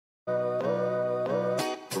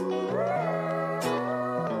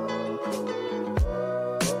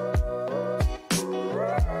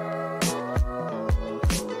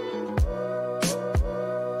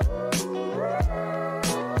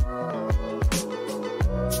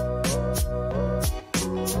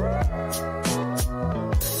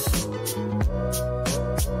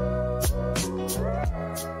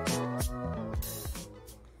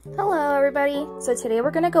So today we're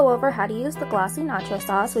going to go over how to use the Glossy Nacho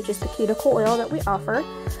Sauce, which is the cuticle oil that we offer.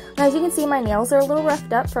 And as you can see, my nails are a little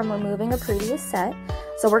roughed up from removing a previous set,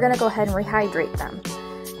 so we're going to go ahead and rehydrate them.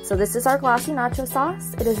 So this is our Glossy Nacho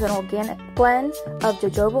Sauce. It is an organic blend of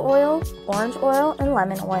jojoba oil, orange oil, and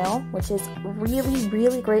lemon oil, which is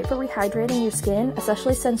really great for rehydrating your skin,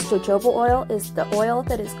 especially since jojoba oil is the oil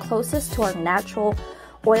that is closest to our natural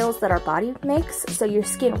oils that our body makes, so your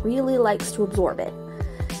skin really likes to absorb it.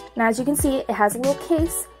 Now as you can see, it has a little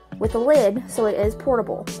case with a lid, so it is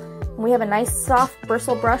portable. And we have a nice soft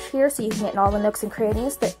bristle brush here so you can get in all the nooks and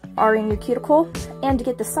crannies that are in your cuticle. And to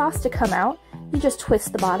get the sauce to come out, you just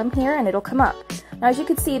twist the bottom here and it'll come up. Now as you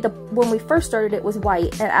can see, when we first started it was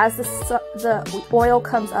white, and as the oil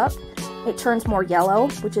comes up, it turns more yellow,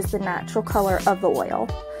 which is the natural color of the oil.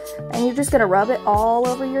 And you're just going to rub it all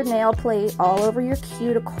over your nail plate, all over your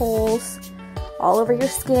cuticles, all over your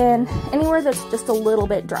skin, anywhere that's just a little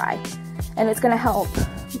bit dry. And it's going to help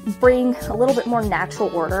bring a little bit more natural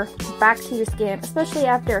order back to your skin, especially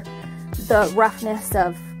after the roughness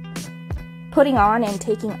of putting on and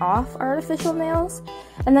taking off artificial nails.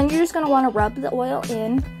 And then you're just going to want to rub the oil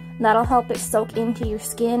in. That'll help it soak into your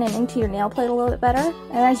skin and into your nail plate a little bit better.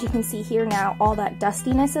 And as you can see here now, all that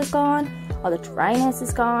dustiness is gone, all the dryness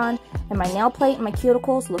is gone, and my nail plate and my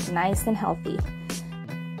cuticles look nice and healthy.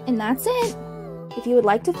 And that's it. If you would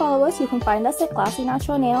like to follow us, you can find us at Glossy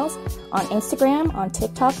Nacho Nails on Instagram, on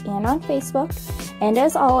TikTok, and on Facebook. And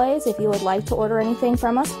as always, if you would like to order anything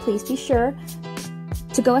from us, please be sure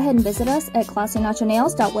to go ahead and visit us at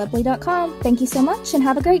glossynachonails.weebly.com. Thank you so much and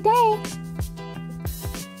have a great day!